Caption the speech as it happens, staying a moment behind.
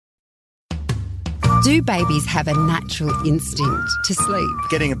Do babies have a natural instinct to sleep?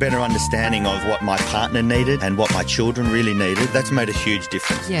 Getting a better understanding of what my partner needed and what my children really needed, that's made a huge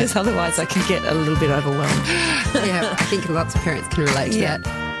difference. Yeah. Because otherwise I can get a little bit overwhelmed. Yeah, I think lots of parents can relate to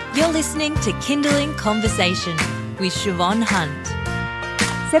that. You're listening to Kindling Conversation with Siobhan Hunt.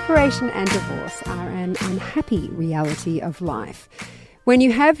 Separation and divorce are an unhappy reality of life. When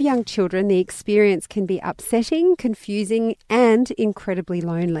you have young children, the experience can be upsetting, confusing and incredibly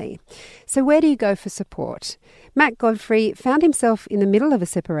lonely. So where do you go for support? Matt Godfrey found himself in the middle of a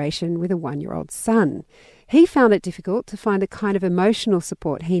separation with a 1-year-old son. He found it difficult to find the kind of emotional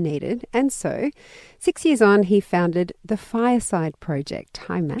support he needed, and so 6 years on, he founded the Fireside Project.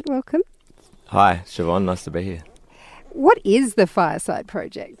 Hi, Matt. Welcome. Hi, Siobhan. Nice to be here. What is the Fireside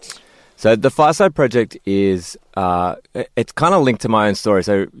Project? So the Fireside Project is, it's kind of linked to my own story.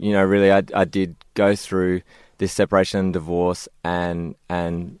 So, you know, really I did go through this separation and divorce and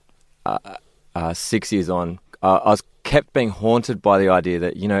 6 years on, I was kept being haunted by the idea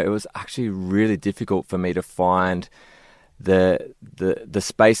that, you know, it was actually really difficult for me to find the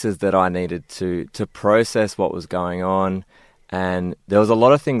spaces that I needed to process what was going on. And there was a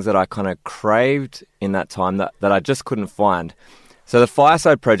lot of things that I kind of craved in that time that I just couldn't find. So the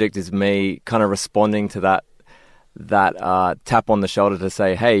Fireside Project is me kind of responding to that tap on the shoulder to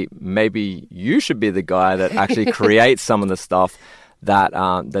say, hey, maybe you should be the guy that actually creates some of the stuff that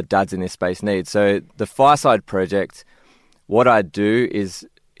dads in this space need. So the Fireside Project, what I do is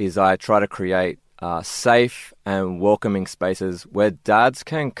I try to create safe and welcoming spaces where dads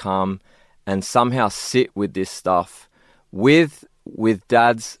can come and somehow sit with this stuff with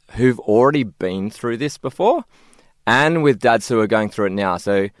dads who've already been through this before, and with dads who are going through it now.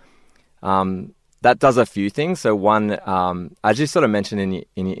 So that does a few things. So one, as you sort of mentioned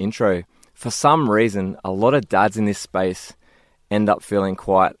in your intro, for some reason, a lot of dads in this space end up feeling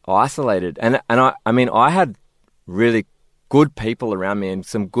quite isolated. And I mean, I had really good people around me and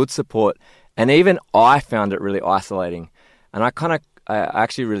some good support, and even I found it really isolating. And I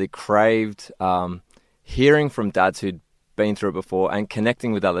actually really craved hearing from dads who'd been through it before and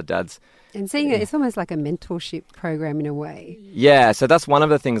connecting with other dads. And seeing it, it's almost like a mentorship program in a way. Yeah, so that's one of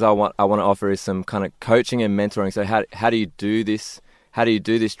the things I want to offer is some kind of coaching and mentoring. So how do you do this? How do you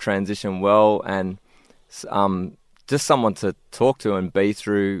do this transition well? And just someone to talk to and be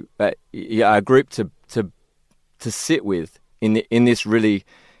through, a group to sit with in this really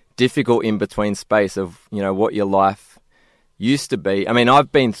difficult in between space of, you know, what your life used to be. I mean,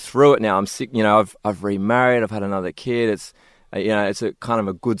 I've been through it now. I'm sick. You know, I've remarried. I've had another kid. It's you know, it's a kind of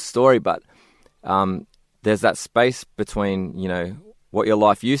a good story, but there's that space between, you know, what your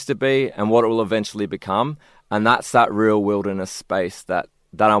life used to be and what it will eventually become, and that's that real wilderness space that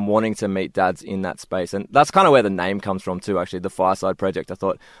I'm wanting to meet dads in that space. And that's kind of where the name comes from too, actually, the Fireside Project. I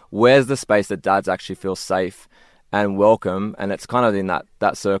thought, where's the space that dads actually feel safe and welcome? And it's kind of in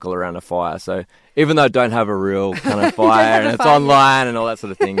that circle around a fire. So even though I don't have a real kind of fire and it's online and all that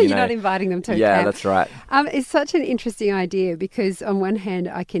sort of thing, You're not inviting them to a camp. That's right. It's such an interesting idea because on one hand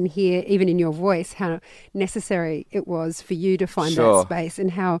I can hear even in your voice how necessary it was for you to find that space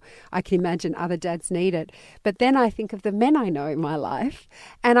and how I can imagine other dads need it. But then I think of the men I know in my life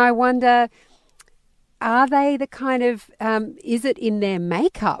and I wonder, are they the kind of, is it in their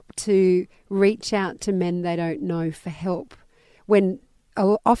makeup to reach out to men they don't know for help? When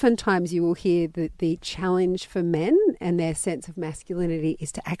oftentimes you will hear that the challenge for men and their sense of masculinity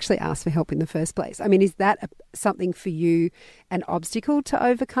is to actually ask for help in the first place. I mean, is that something for you, an obstacle to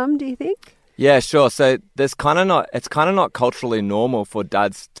overcome, do you think? Yeah, sure. So it's kind of not culturally normal for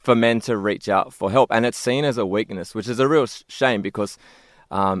men to reach out for help, and it's seen as a weakness, which is a real shame because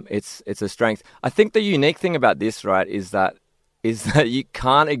it's a strength. I think the unique thing about this, right, is that you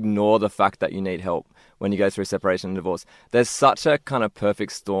can't ignore the fact that you need help when you go through separation and divorce. There's such a kind of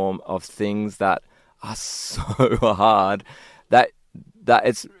perfect storm of things that are so hard that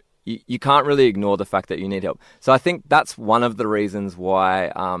it's you can't really ignore the fact that you need help. So I think that's one of the reasons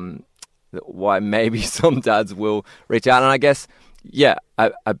why maybe some dads will reach out. And I guess, yeah,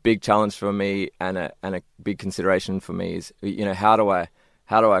 a big challenge for me and a big consideration for me is, you know, how do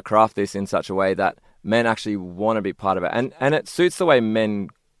I craft this in such a way that men actually want to be part of it, and it suits the way men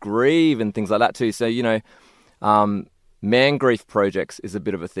grieve and things like that too. So, you know, man grief projects is a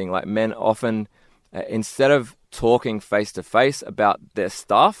bit of a thing. Like men often, instead of talking face to face about their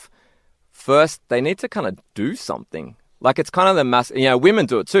stuff, first they need to kind of do something. Like it's kind of the you know, women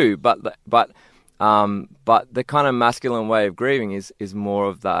do it too, but the kind of masculine way of grieving is more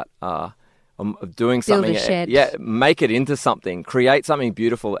of that. Of doing something, make it into something, create something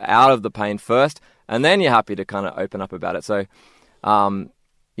beautiful out of the pain first, and then you're happy to kind of open up about it. So,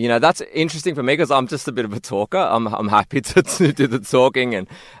 that's interesting for me because I'm just a bit of a talker. I'm happy to do the talking and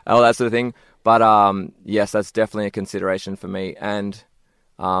all that sort of thing. But yes, that's definitely a consideration for me. And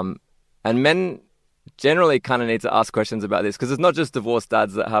men generally kind of need to ask questions about this because it's not just divorced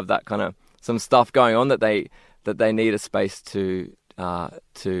dads that have that kind of some stuff going on that they need a space to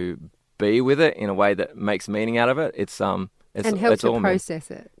be with it in a way that makes meaning out of it. It's and help to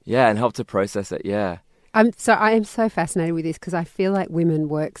process it. Yeah, and help to process it. Yeah. I am so fascinated with this because I feel like women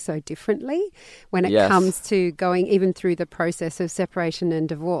work so differently when it comes to going even through the process of separation and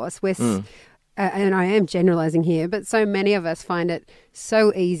divorce. And I am generalising here, but so many of us find it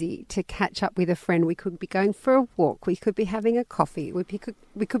so easy to catch up with a friend. We could be going for a walk. We could be having a coffee. We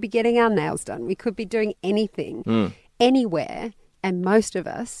could be getting our nails done. We could be doing anything, anywhere. And most of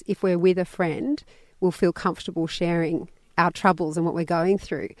us, if we're with a friend, will feel comfortable sharing our troubles and what we're going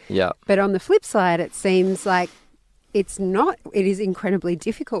through. Yeah. But on the flip side, it seems like it is incredibly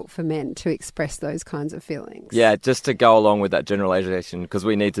difficult for men to express those kinds of feelings. Yeah, just to go along with that generalization, because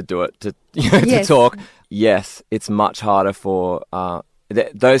we need to do it to talk. Yes, it's much harder for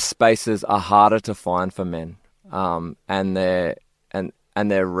those spaces are harder to find for men, and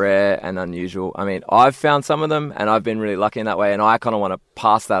they're rare and unusual. I mean, I've found some of them, and I've been really lucky in that way. And I kind of want to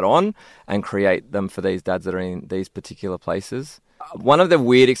pass that on and create them for these dads that are in these particular places. One of the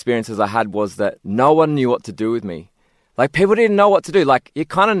weird experiences I had was that no one knew what to do with me. Like, people didn't know what to do. Like, you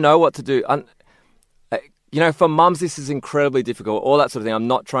kind of know what to do. For mums, this is incredibly difficult, all that sort of thing. I'm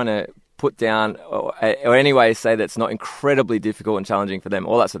not trying to put down or anyway say that it's not incredibly difficult and challenging for them,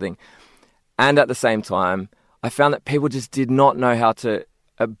 all that sort of thing. And at the same time, I found that people just did not know how to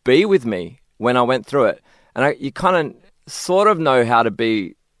be with me when I went through it. And you kind of sort of know how to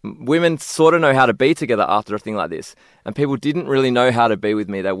be, women sort of know how to be together after a thing like this. And people didn't really know how to be with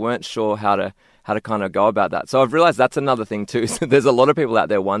me. They weren't sure how to kind of go about that. So I've realized that's another thing too. So there's a lot of people out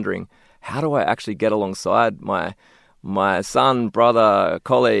there wondering, how do I actually get alongside my son, brother,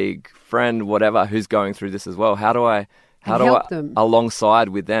 colleague, friend, whatever, who's going through this as well? How do I help them alongside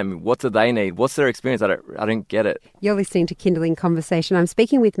with them? What do they need? What's their experience? I don't get it. You're listening to Kindling Conversation. I'm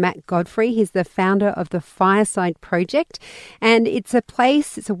speaking with Matt Godfrey. He's the founder of the Fireside Project. And it's a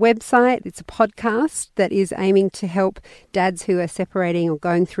place, it's a website, it's a podcast that is aiming to help dads who are separating or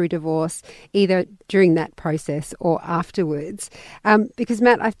going through divorce, either during that process or afterwards. Because,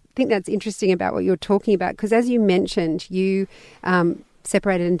 Matt, I think that's interesting about what you're talking about. Because as you mentioned, you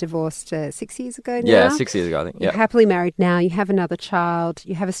separated and divorced 6 years ago now. Yeah, 6 years ago, I think. You're happily married now. You have another child.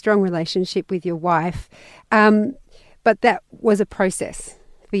 You have a strong relationship with your wife. But that was a process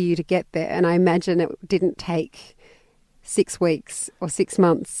for you to get there. And I imagine it didn't take 6 weeks or 6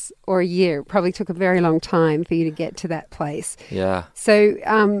 months or a year. It probably took a very long time for you to get to that place. Yeah. So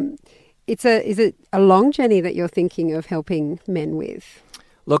is it a long journey that you're thinking of helping men with?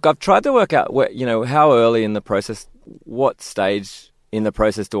 Look, I've tried to work out how early in the process, what stage in the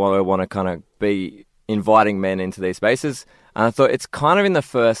process do I want to kind of be inviting men into these spaces. And I thought it's kind of in the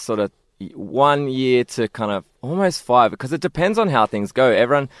first sort of 1 year to kind of almost 5, because it depends on how things go.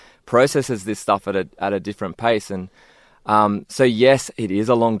 Everyone processes this stuff at a different pace. And so yes, it is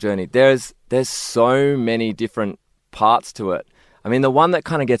a long journey. There's so many different parts to it. I mean, the one that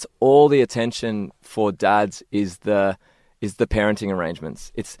kind of gets all the attention for dads is the parenting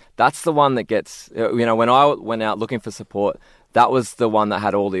arrangements. That's the one that gets, when I went out looking for support, that was the one that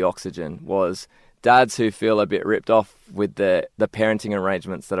had all the oxygen, was dads who feel a bit ripped off with the parenting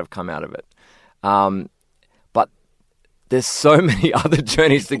arrangements that have come out of it. But there's so many other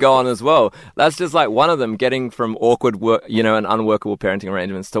journeys to go on as well. That's just like one of them, getting from awkward work, and unworkable parenting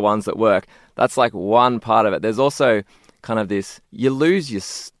arrangements to ones that work. That's like one part of it. There's also kind of this, you lose your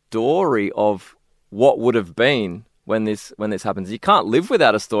story of what would have been when this happens. You can't live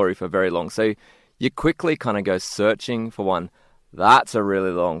without a story for very long. So you quickly kind of go searching for one. That's a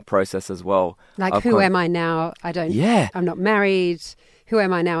really long process as well. Like, who am I now? I'm not married. Who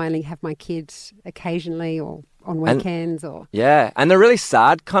am I now? I only have my kids occasionally or on weekends And the really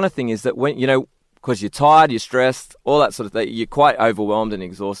sad kind of thing is that when, because you're tired, you're stressed, all that sort of thing, you're quite overwhelmed and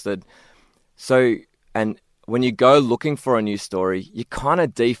exhausted. So, and when you go looking for a new story, you kind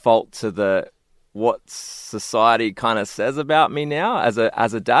of default to what society kind of says about me now as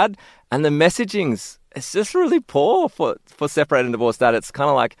a dad. And the messaging's, it's just really poor for separated and divorced dad. It's kind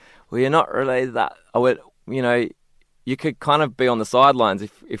of like, well, you're not really that, you could kind of be on the sidelines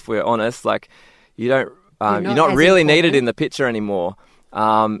if we're honest. Like, you're not really needed in the picture anymore.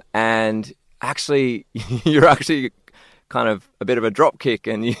 And actually, you're actually kind of a bit of a drop kick,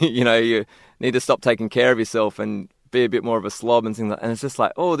 and you need to stop taking care of yourself and be a bit more of a slob and things like that. And it's just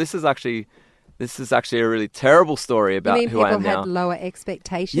like, oh, this this is actually a really terrible story about you mean who I am people now. had lower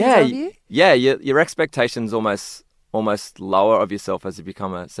expectations of you? Yeah, your expectations almost lower of yourself as you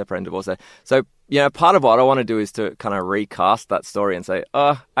become a separate and divorced. So, part of what I want to do is to kind of recast that story and say,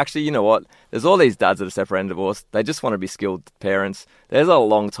 actually, you know what? There's all these dads that are separate and divorced. They just want to be skilled parents. There's a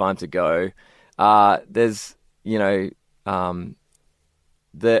long time to go. There's,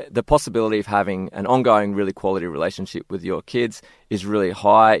 the possibility of having an ongoing, really quality relationship with your kids is really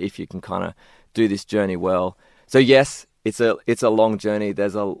high if you can kind of do this journey well. So yes, it's a long journey.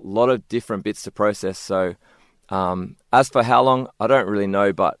 There's a lot of different bits to process. So as for how long, I don't really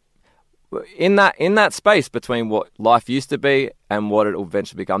know, but in that space between what life used to be and what it will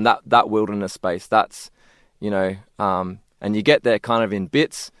eventually become, that wilderness space, that's, and you get there kind of in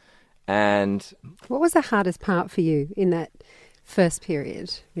bits. And what was the hardest part for you in that first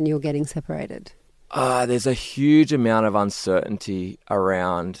period when you were getting separated? There's a huge amount of uncertainty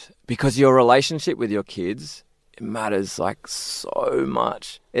around, because your relationship with your kids, it matters like so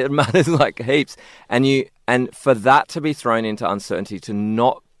much. It matters like heaps. And for that to be thrown into uncertainty, to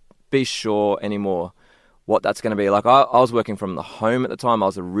not be sure anymore what that's going to be. Like I was working from the home at the time. I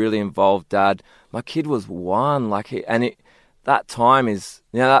was a really involved dad. My kid was 1, that time is,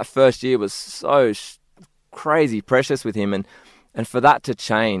 that first year was so crazy precious with him. And for that to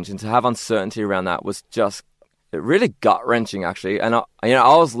change and to have uncertainty around that was just really gut-wrenching, actually. And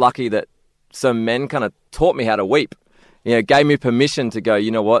I was lucky that some men kind of taught me how to weep. Gave me permission to go,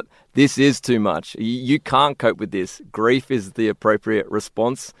 you know what, this is too much. You can't cope with this. Grief is the appropriate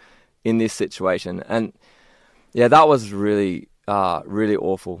response in this situation. And yeah, that was really, really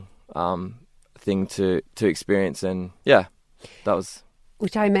awful thing to experience. And yeah, that was...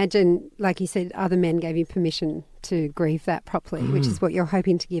 Which I imagine, like you said, other men gave you permission to grieve that properly, which is what you're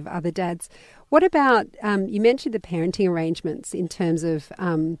hoping to give other dads. What about, you mentioned the parenting arrangements in terms of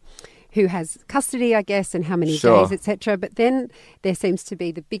who has custody, I guess, and how many days, etc. But then there seems to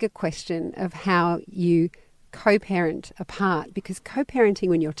be the bigger question of how you co-parent apart, because co-parenting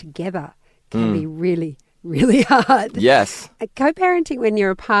when you're together can be really, really hard. Yes. Co-parenting when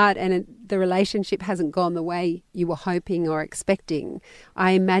you're apart and the relationship hasn't gone the way you were hoping or expecting,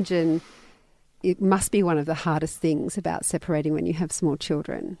 I imagine it must be one of the hardest things about separating when you have small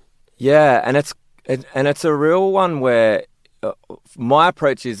children. Yeah, and it's a real one where my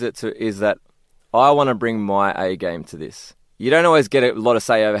approach is that I want to bring my A game to this. You don't always get a lot of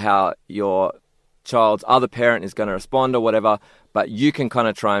say over how your child's other parent is going to respond or whatever, but you can kind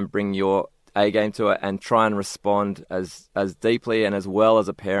of try and bring your A game to it and try and respond as deeply and as well as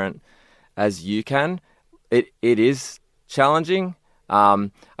a parent as you can. It is challenging.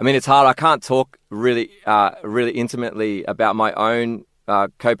 It's hard. I can't talk really intimately about my own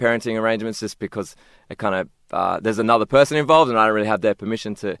co-parenting arrangements just because it kind of there's another person involved and I don't really have their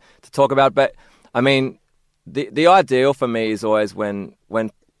permission to talk about it. But I mean, the ideal for me is always when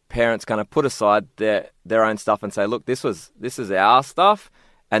parents kind of put aside their own stuff and say, look, this is our stuff,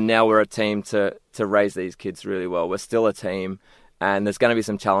 and now we're a team to raise these kids really well. We're still a team, and there's going to be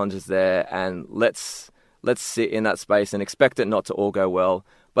some challenges there, and let's sit in that space and expect it not to all go well,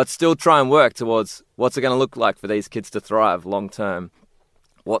 but still try and work towards what's it going to look like for these kids to thrive long term.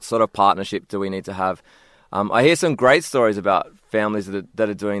 What sort of partnership do we need to have? I hear some great stories about families that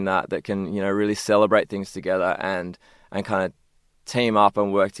are doing that can, really celebrate things together and kind of team up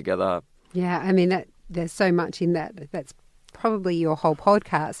and work together. Yeah, I mean, there's so much in that. That's probably your whole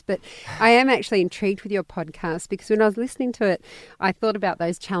podcast, but I am actually intrigued with your podcast because when I was listening to it, I thought about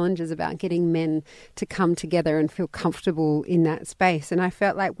those challenges about getting men to come together and feel comfortable in that space. And I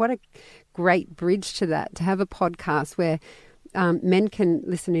felt like what a great bridge to that, to have a podcast where men can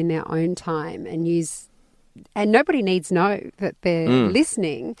listen in their own time and use, and nobody needs to know that they're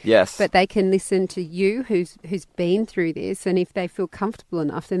listening. Yes. But they can listen to you who's been through this, and if they feel comfortable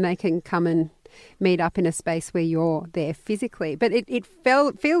enough, then they can come and meet up in a space where you're there physically. But it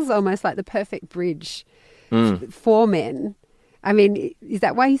feels almost like the perfect bridge for men. I mean, is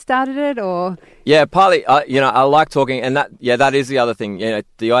that why you started it, or? Yeah, partly. I like talking, and that is the other thing.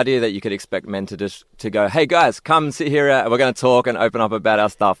 The idea that you could expect men to go, "Hey guys, come sit here. We're going to talk and open up about our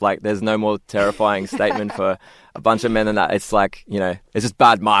stuff." Like, there's no more terrifying statement for a bunch of men than that. It's like, it's just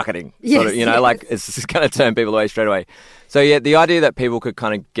bad marketing. Yes, like it's just going to turn people away straight away. So yeah, the idea that people could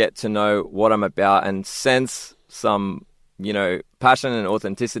kind of get to know what I'm about and sense some, passion and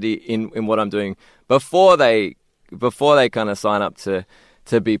authenticity in what I'm doing before they kind of sign up to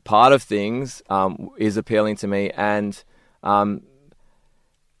be part of things is appealing to me. And the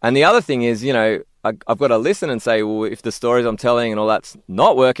other thing is, I've got to listen and say, well, if the stories I'm telling and all that's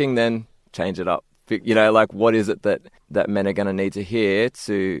not working, then change it up. Like, what is it that men are going to need to hear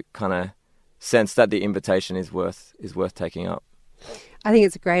to kind of sense that the invitation is worth taking up. I think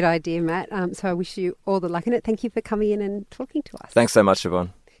it's a great idea, Matt. So I wish you all the luck in it. Thank you for coming in and talking to us. Thanks so much,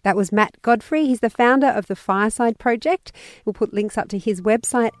 Siobhan. That was Matt Godfrey. He's the founder of the Fireside Project. We'll put links up to his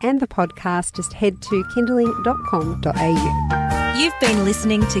website and the podcast. Just head to kindling.com.au. You've been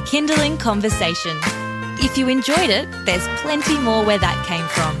listening to Kindling Conversation. If you enjoyed it, there's plenty more where that came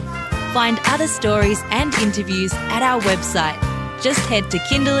from. Find other stories and interviews at our website. Just head to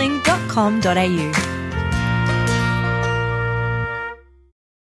kindling.com.au.